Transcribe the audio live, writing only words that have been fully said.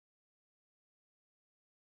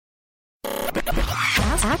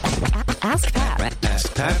AskPat.com.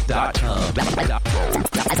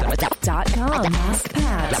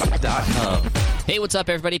 AskPat.com. Hey, what's up,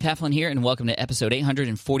 everybody? Pat Flynn here, and welcome to episode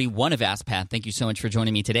 841 of Ask Pat. Thank you so much for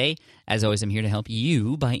joining me today. As always, I'm here to help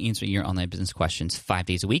you by answering your online business questions 5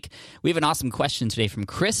 days a week. We have an awesome question today from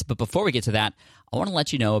Chris, but before we get to that, I want to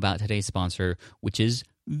let you know about today's sponsor, which is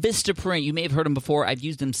Vistaprint. You may have heard them before. I've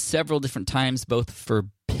used them several different times, both for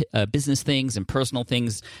business things and personal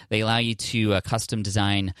things. They allow you to custom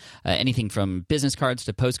design anything from business cards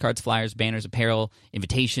to postcards, flyers, banners, apparel,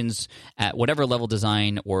 invitations, at whatever level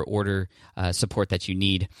design or order support that you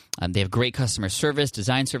need. They have great customer service,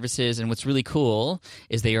 design services, and what's really cool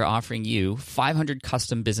is they are offering you 500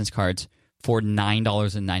 custom business cards for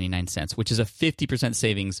 $9.99, which is a 50%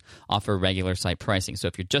 savings off of regular site pricing. So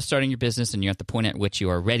if you're just starting your business and you're at the point at which you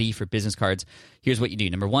are ready for business cards, here's what you do.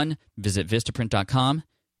 Number 1, visit Vistaprint.com.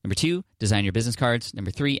 Number 2, design your business cards. Number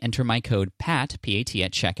 3, enter my code PAT, P-A-T, at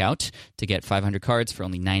checkout to get 500 cards for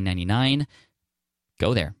only $9.99.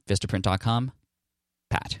 Go there, Vistaprint.com,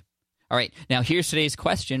 PAT. All right, now here's today's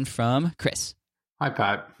question from Chris. Hi,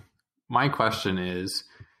 Pat. My question is,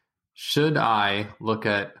 should I look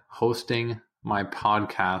at hosting my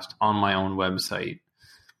podcast on my own website?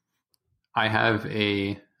 I have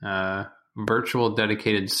a virtual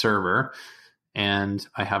dedicated server, and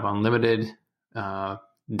I have unlimited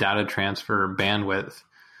data transfer bandwidth.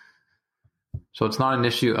 So it's not an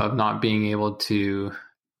issue of not being able to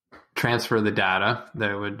transfer the data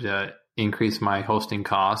that would increase my hosting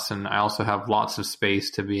costs. And I also have lots of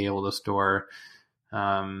space to be able to store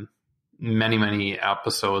many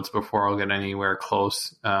episodes before I'll get anywhere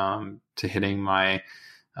close to hitting my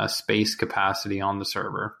space capacity on the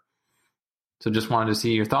server. So just wanted to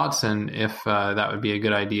see your thoughts, and if that would be a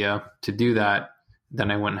good idea to do that,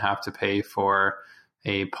 then I wouldn't have to pay for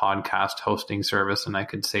a podcast hosting service, and I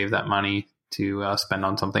could save that money to spend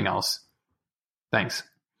on something else. Thanks.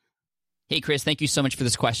 Hey, Chris, thank you so much for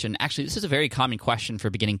this question. Actually, this is a very common question for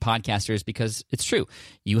beginning podcasters because it's true.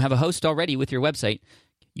 You have a host already with your website.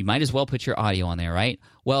 You might as well put your audio on there, right?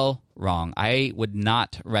 Well, wrong. I would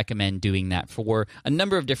not recommend doing that for a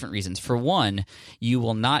number of different reasons. For one, you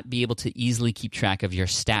will not be able to easily keep track of your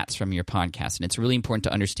stats from your podcast. And it's really important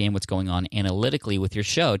to understand what's going on analytically with your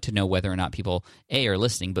show to know whether or not people, A, are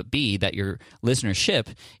listening, but B, that your listenership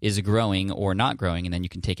is growing or not growing, and then you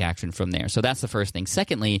can take action from there. So that's the first thing.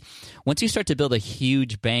 Secondly, once you start to build a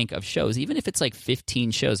huge bank of shows, even if it's like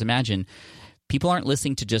 15 shows, imagine people aren't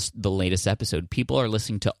listening to just the latest episode. People are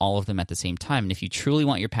listening to all of them at the same time. And if you truly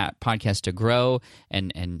want your podcast to grow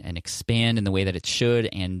and expand in the way that it should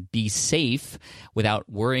and be safe without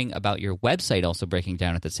worrying about your website also breaking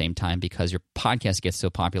down at the same time because your podcast gets so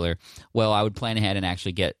popular, well, I would plan ahead and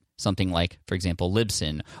actually get something like, for example,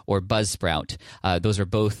 Libsyn or Buzzsprout. Those are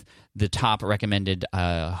both the top recommended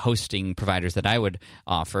hosting providers that I would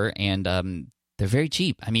offer, and they're very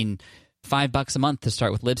cheap. I mean, $5 a month to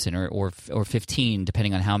start with Libsyn, or 15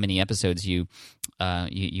 depending on how many episodes you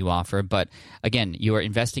offer. But again, you are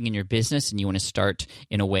investing in your business and you want to start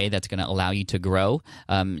in a way that's going to allow you to grow.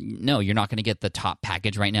 No, you're not going to get the top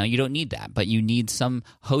package right now. You don't need that, but you need some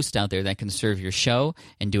host out there that can serve your show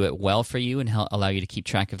and do it well for you and allow you to keep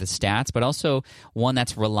track of the stats, but also one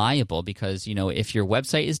that's reliable, because if your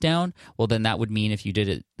website is down, well, then that would mean if you did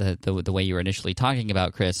it the way you were initially talking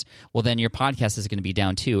about, Chris, well, then your podcast is going to be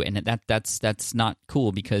down too, and that's not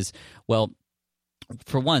cool because, well,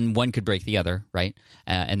 for one could break the other, right?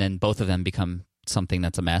 And then both of them become something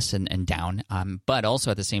that's a mess and down. But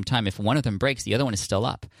also at the same time, if one of them breaks, the other one is still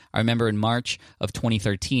up. I remember in March of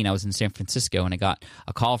 2013, I was in San Francisco and I got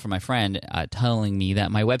a call from my friend telling me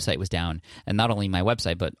that my website was down. And not only my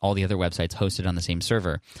website, but all the other websites hosted on the same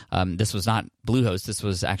server. This was not Bluehost. This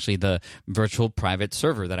was actually the virtual private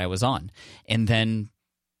server that I was on. And then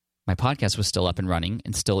my podcast was still up and running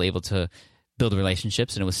and still able to build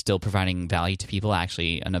relationships, and it was still providing value to people.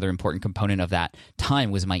 Actually, another important component of that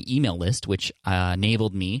time was my email list, which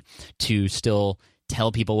enabled me to still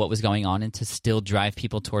tell people what was going on and to still drive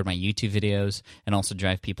people toward my YouTube videos and also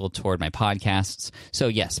drive people toward my podcasts. So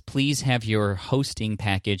yes, please have your hosting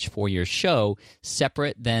package for your show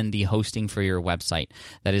separate than the hosting for your website.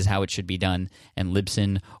 That is how it should be done, and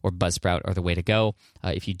Libsyn or Buzzsprout are the way to go.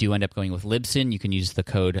 If you do end up going with Libsyn, you can use the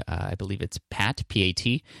code, I believe it's PAT,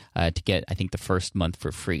 P-A-T, to get, I think, the first month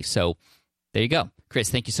for free. So there you go. Chris,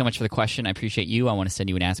 thank you so much for the question. I appreciate you. I want to send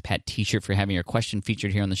you an Ask Pat t-shirt for having your question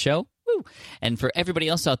featured here on the show. Woo! And for everybody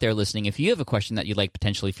else out there listening, if you have a question that you'd like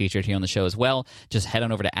potentially featured here on the show as well, just head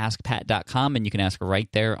on over to askpat.com and you can ask right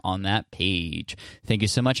there on that page. Thank you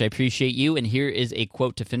so much. I appreciate you. And here is a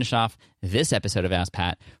quote to finish off this episode of Ask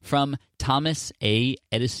Pat from Thomas A.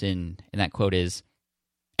 Edison. And that quote is,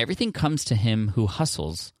 Everything comes to him who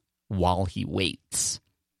hustles while he waits.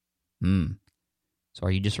 So are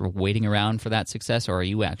you just waiting around for that success, or are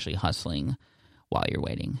you actually hustling while you're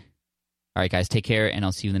waiting? All right, guys, take care, and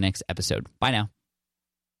I'll see you in the next episode. Bye now.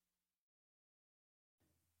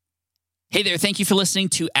 Hey there, thank you for listening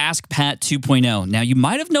to Ask Pat 2.0. Now, you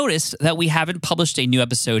might have noticed that we haven't published a new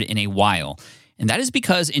episode in a while, and that is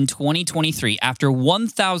because in 2023, after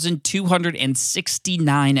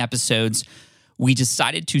 1,269 episodes, we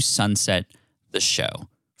decided to sunset the show.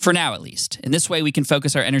 For now, at least. In this way, we can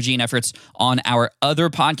focus our energy and efforts on our other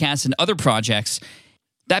podcasts and other projects.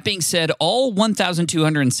 That being said, all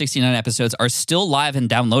 1,269 episodes are still live and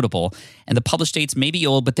downloadable, and the published dates may be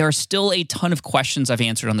old, but there are still a ton of questions I've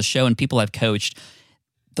answered on the show and people I've coached.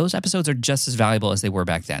 Those episodes are just as valuable as they were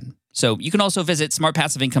back then. So you can also visit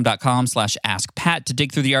smartpassiveincome.com/askpat to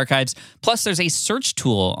dig through the archives. Plus, there's a search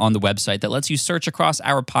tool on the website that lets you search across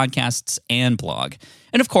our podcasts and blog.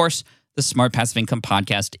 And of course, the Smart Passive Income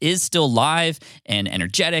podcast is still live and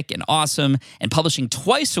energetic and awesome and publishing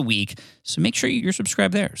twice a week. So make sure you're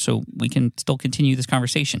subscribed there so we can still continue this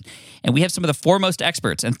conversation. And we have some of the foremost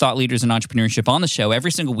experts and thought leaders in entrepreneurship on the show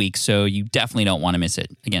every single week, so you definitely don't want to miss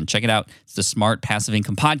it. Again, check it out. It's the Smart Passive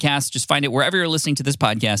Income podcast. Just find it wherever you're listening to this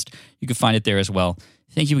podcast. You can find it there as well.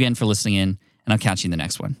 Thank you again for listening in, and I'll catch you in the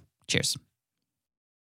next one. Cheers.